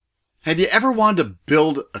Have you ever wanted to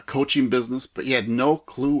build a coaching business, but you had no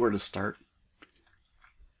clue where to start?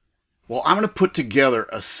 Well, I'm going to put together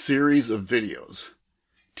a series of videos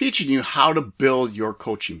teaching you how to build your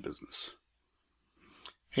coaching business.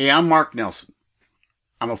 Hey, I'm Mark Nelson.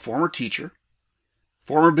 I'm a former teacher,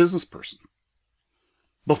 former business person.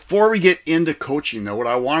 Before we get into coaching, though, what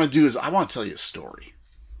I want to do is I want to tell you a story.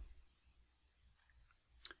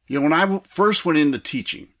 When I first went into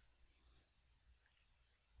teaching,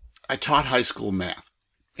 I taught high school math,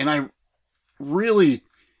 and I really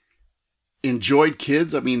enjoyed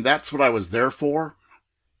kids. I mean, that's what I was there for.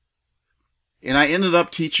 And I ended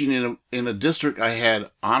up teaching in a district. I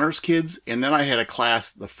had honors kids, and then I had a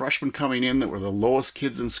class, the freshmen coming in that were the lowest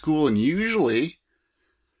kids in school, and usually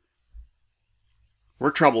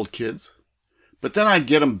were troubled kids. But then I'd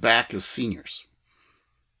get them back as seniors.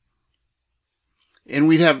 And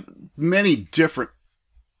we'd have many different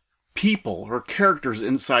people or characters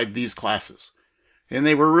inside these classes. And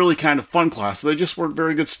they were really kind of fun classes. They just weren't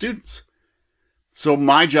very good students. So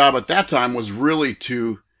my job at that time was really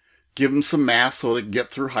to give them some math so they could get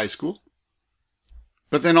through high school.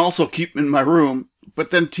 But then also keep them in my room, but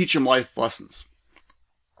then teach them life lessons.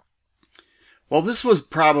 Well, this was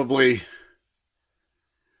probably,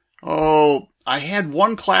 I had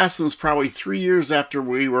one class that was probably 3 years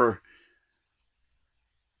after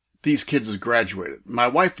these kids had graduated. My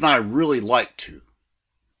wife and I really liked to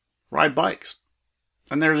ride bikes.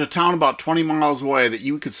 And there's a town about 20 miles away that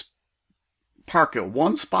you could park at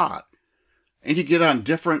one spot and you get on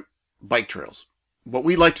different bike trails. What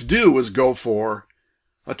we like to do was go for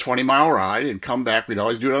a 20-mile ride and come back. We'd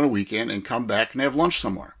always do it on a weekend and come back and have lunch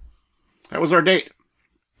somewhere. That was our date.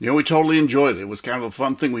 We totally enjoyed it. It was kind of a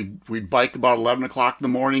fun thing. We'd bike about 11 o'clock in the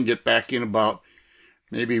morning, get back in about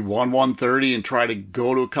maybe 1:30 and try to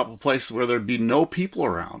go to a couple places where there'd be no people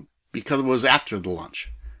around because it was after the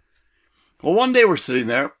lunch. Well, one day we're sitting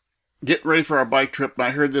there getting ready for our bike trip and I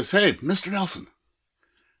heard this, "Hey, Mr. Nelson."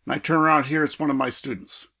 And I turn around here, it's one of my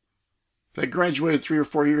students. They graduated 3 or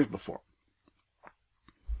 4 years before.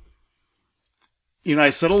 I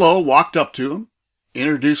said hello, walked up to him,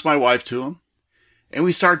 introduced my wife to him, and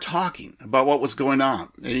we started talking about what was going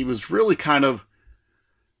on. And he was really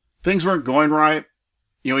things weren't going right.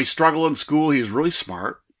 He struggled in school. He was really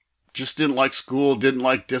smart. Just didn't like school, didn't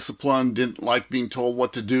like discipline, didn't like being told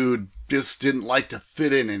what to do, just didn't like to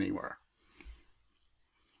fit in anywhere.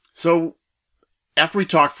 So after we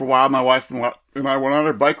talked for a while, my wife and I went on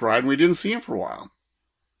our bike ride and we didn't see him for a while.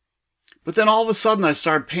 But then all of a sudden I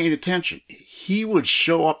started paying attention. He would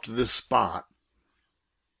show up to this spot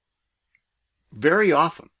very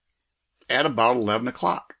often at about 11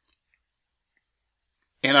 o'clock.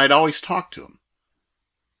 And I'd always talk to him.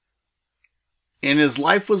 And his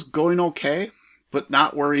life was going okay, but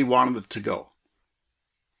not where he wanted it to go.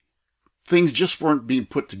 Things just weren't being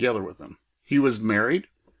put together with him. He was married,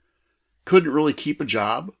 couldn't really keep a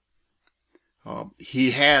job. He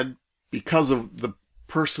had, because of the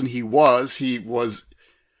person he was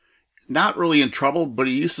not really in trouble, but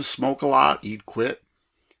he used to smoke a lot. He'd quit.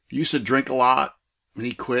 He used to drink a lot, and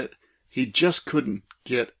he quit. He just couldn't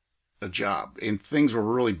get a job, and things were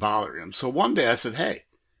really bothering him. So one day I said, "Hey,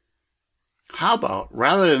 how about,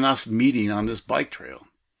 rather than us meeting on this bike trail,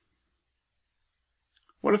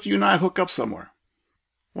 what if you and I hook up somewhere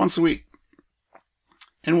once a week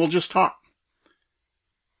and we'll just talk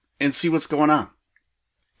and see what's going on?"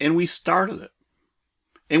 And we started it.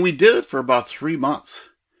 And we did it for about 3 months.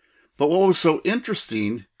 But what was so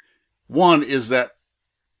interesting, one, is that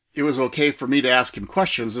it was okay for me to ask him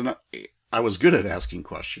questions, and I was good at asking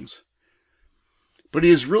questions. But he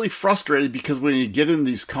was really frustrated because when you get in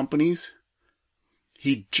these companies,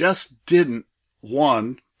 he just didn't,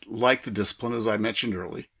 one, like the discipline, as I mentioned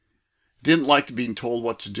earlier. Didn't like being told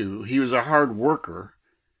what to do. He was a hard worker,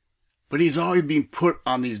 but he's always being put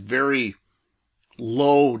on these very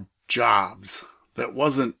low jobs that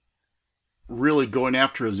wasn't really going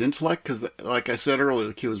after his intellect because, like I said earlier,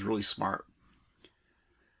 the kid was really smart.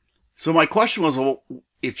 So my question was, well,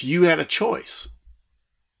 if you had a choice,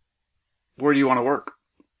 where do you want to work?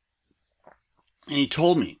 And he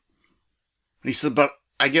told me. He said, "But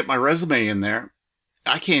I get my resume in there.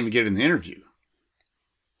 I can't even get an interview."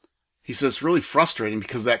 He says, "It's really frustrating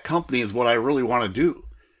because that company is what I really want to do.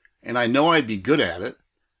 And I know I'd be good at it.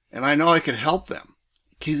 And I know I could help them."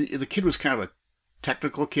 The kid was kind of a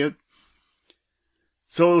technical kid.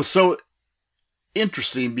 So it was so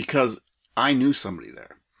interesting because I knew somebody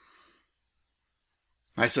there.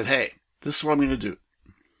 I said, "Hey, this is what I'm going to do.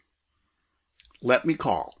 Let me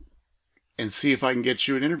call and see if I can get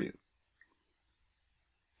you an interview."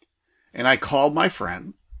 And I called my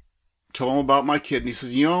friend, told him about my kid, and he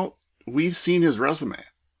says, we've seen his resume.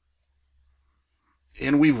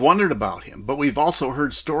 And we've wondered about him, but we've also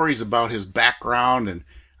heard stories about his background. And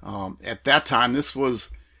at that time, this was,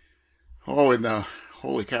 in the,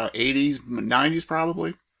 holy cow, 80s, 90s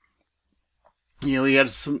probably. You know, he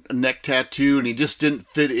had a neck tattoo, and he just didn't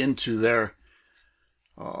fit into their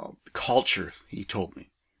culture, he told me.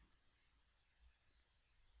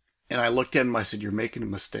 And I looked at him, I said, "You're making a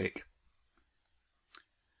mistake.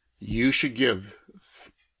 You should give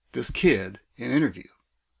this kid an interview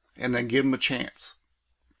and then give him a chance.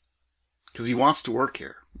 Because he wants to work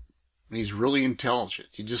here. And he's really intelligent.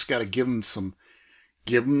 You just got to give him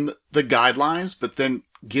the guidelines, but then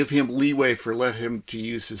give him leeway let him to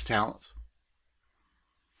use his talents."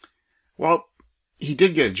 Well, he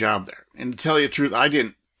did get a job there. And to tell you the truth, I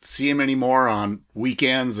didn't see him anymore on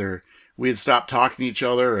weekends, or we had stopped talking to each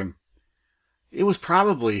other. And it was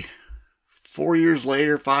probably 4 years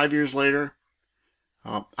later, 5 years later,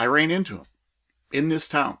 I ran into him in this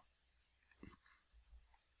town.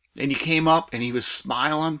 And he came up and he was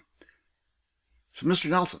smiling. So, "Mr.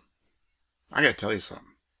 Nelson, I got to tell you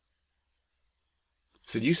something." I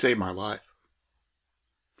said, "You saved my life."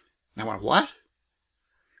 And I went, "What?"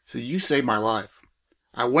 He said, "You saved my life.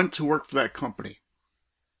 I went to work for that company.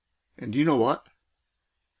 And do you know what?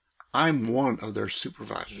 I'm one of their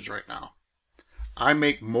supervisors right now. I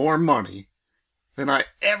make more money than I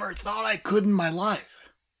ever thought I could in my life.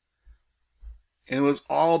 And it was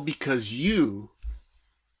all because you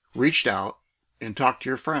reached out and talked to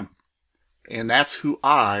your friend. And that's who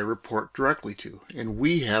I report directly to. And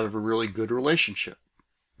we have a really good relationship."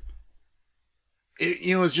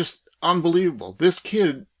 It was just unbelievable. This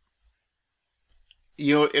kid,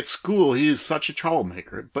 at school, he is such a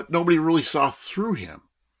troublemaker, but nobody really saw through him.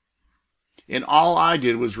 And all I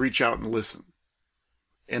did was reach out and listen.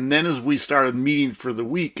 And then as we started meeting for the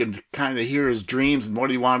week and kind of hear his dreams and what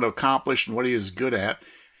he wanted to accomplish and what he was good at,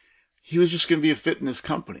 he was just going to be a fit in this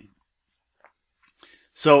company.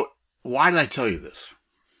 So why did I tell you this?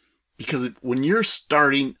 Because when you're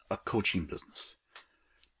starting a coaching business,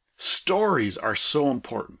 stories are so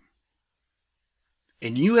important.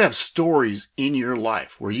 And you have stories in your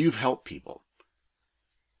life where you've helped people.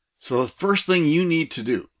 So the first thing you need to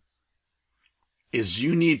do is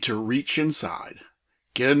you need to reach inside,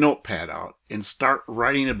 get a notepad out, and start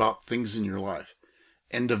writing about things in your life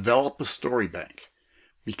and develop a story bank.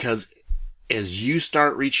 Because as you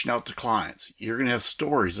start reaching out to clients, you're going to have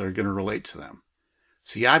stories that are going to relate to them.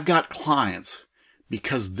 See, I've got clients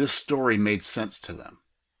because this story made sense to them.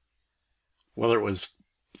 Whether it was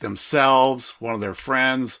themselves, one of their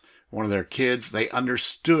friends, one of their kids, they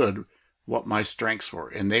understood what my strengths were,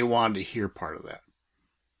 and they wanted to hear part of that.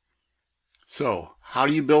 So, how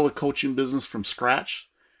do you build a coaching business from scratch?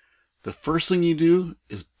 The first thing you do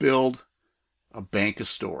is build a bank of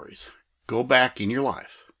stories. Go back in your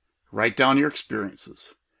life, write down your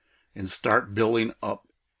experiences, and start building up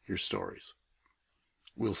your stories.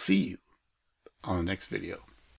 We'll see you on the next video.